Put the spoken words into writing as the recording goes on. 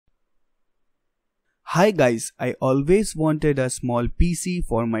Hi guys, I always wanted a small PC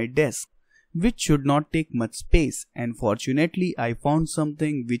for my desk, which should not take much space, and fortunately I found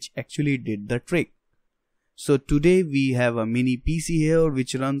something which actually did the trick. So today we have a mini PC here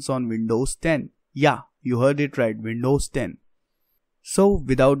which runs on Windows 10. Yeah, you heard it right, Windows 10. So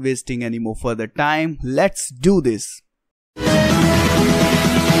without wasting any more further time, let's do this.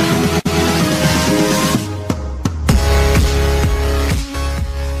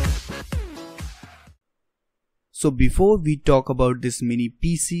 So before we talk about this mini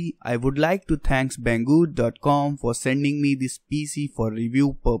PC, I would like to thank Banggood.com for sending me this PC for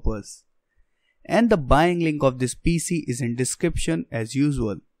review purpose. And the buying link of this PC is in description as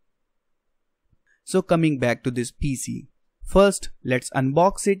usual. So coming back to this PC. First, let's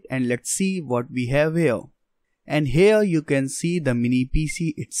unbox it and let's see what we have here. And here you can see the mini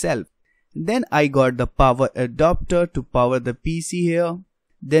PC itself. Then I got the power adapter to power the PC here.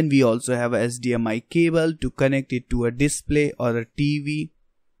 Then we also have a HDMI cable to connect it to a display or a TV.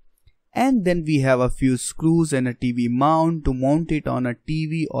 And then we have a few screws and a TV mount to mount it on a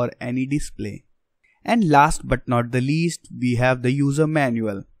TV or any display. And last but not the least, we have the user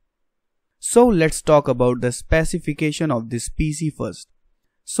manual. So let's talk about the specification of this PC first.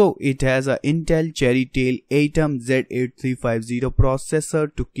 So it has a Intel Cherry Tail Atom Z8350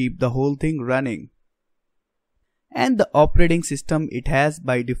 processor to keep the whole thing running. And the operating system it has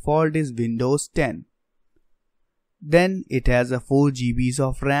by default is Windows 10. Then it has a 4 GB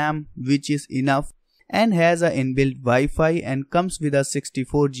of RAM, which is enough, and has a inbuilt Wi-Fi and comes with a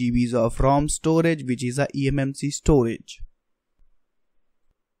 64 GB of ROM storage, which is a eMMC storage.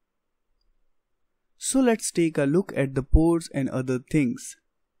 So let's take a look at the ports and other things.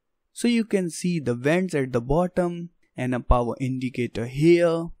 So you can see the vents at the bottom and a power indicator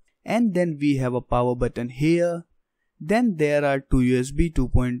here, and then we have a power button here. Then there are two USB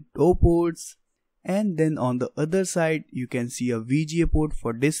 2.0 ports, and then on the other side you can see a VGA port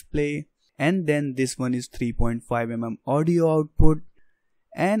for display, and then this one is 3.5mm audio output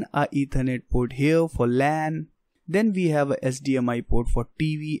and a Ethernet port here for LAN. Then we have a HDMI port for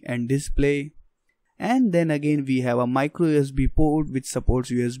TV and display, and then again we have a micro USB port which supports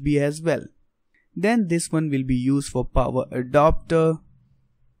USB as well. Then this one will be used for power adapter.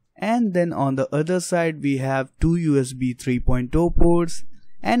 And then on the other side we have two USB 3.0 ports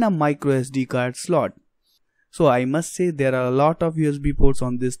and a micro SD card slot. So I must say there are a lot of USB ports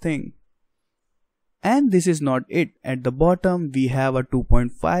on this thing. And this is not it. At the bottom we have a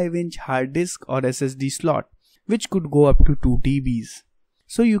 2.5-inch hard disk or SSD slot which could go up to 2 TBs.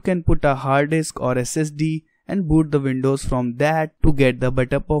 So you can put a hard disk or SSD and boot the Windows from that to get the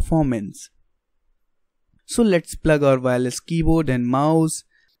better performance. So let's plug our wireless keyboard and mouse.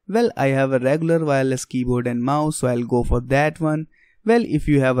 Well, I have a regular wireless keyboard and mouse, so I'll go for that one. Well, if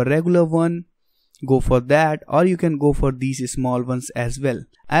you have a regular one, go for that, or you can go for these small ones as well.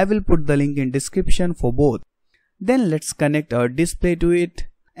 I will put the link in description for both. Then let's connect our display to it.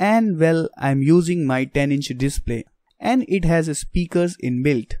 And well, I'm using my 10-inch display and it has speakers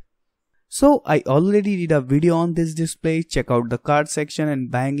inbuilt. So I already did a video on this display. Check out the card section and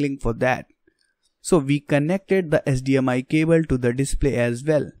buying link for that. So we connected the HDMI cable to the display as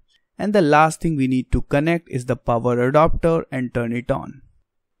well. And the last thing we need to connect is the power adapter and turn it on.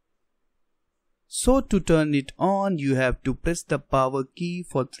 So to turn it on, you have to press the power key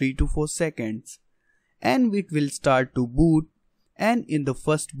for 3 to 4 seconds. And it will start to boot. And in the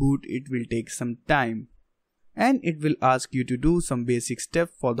first boot, it will take some time. And it will ask you to do some basic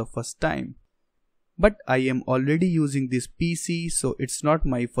steps for the first time. But I am already using this PC, so it's not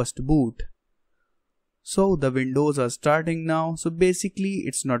my first boot. So the windows are starting now. So basically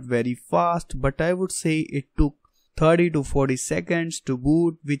it's not very fast, but I would say it took 30 to 40 seconds to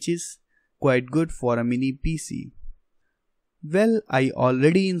boot, which is quite good for a mini PC. Well, I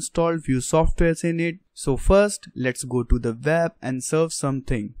already installed few softwares in it. So first let's go to the web and surf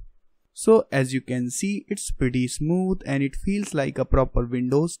something. So as you can see, it's pretty smooth and it feels like a proper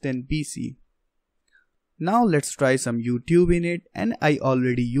Windows 10 PC. Now let's try some YouTube in it, and I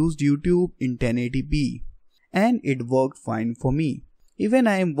already used YouTube in 1080p and it worked fine for me. Even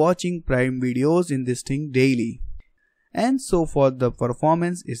I am watching Prime videos in this thing daily, and so far the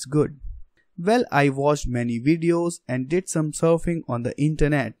performance is good. Well, I watched many videos and did some surfing on the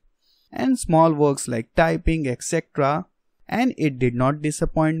internet and small works like typing, etc. And it did not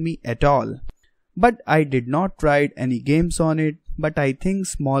disappoint me at all. But I did not try any games on it, but I think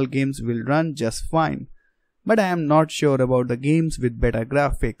small games will run just fine. But I am not sure about the games with better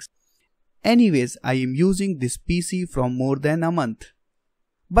graphics. Anyways, I am using this PC from more than a month.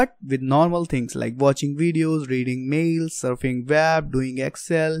 But with normal things like watching videos, reading mails, surfing web, doing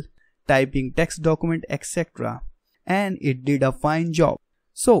Excel, typing text document, etc. And it did a fine job.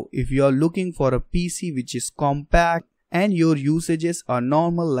 So if you are looking for a PC which is compact and your usages are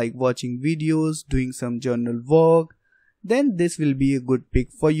normal like watching videos, doing some journal work, then this will be a good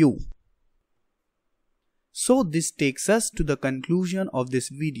pick for you. So this takes us to the conclusion of this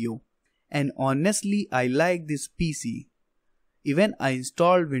video, and honestly I like this PC. Even I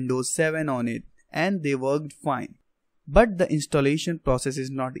installed Windows 7 on it and they worked fine. But the installation process is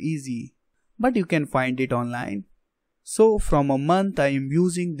not easy, but you can find it online. So from a month I am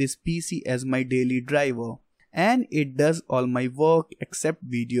using this PC as my daily driver, and it does all my work except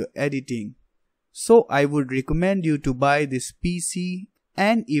video editing. So I would recommend you to buy this PC,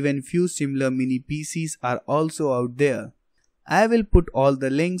 and even few similar mini PCs are also out there. I will put all the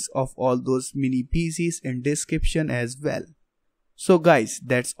links of all those mini PCs in description as well. So guys,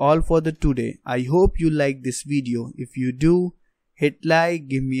 that's all for the today. I hope you like this video. If you do, hit like,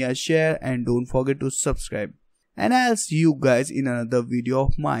 give me a share, and don't forget to subscribe. And I'll see you guys in another video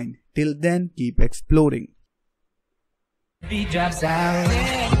of mine. Till then, keep exploring. Beat drops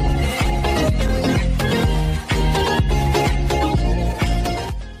out.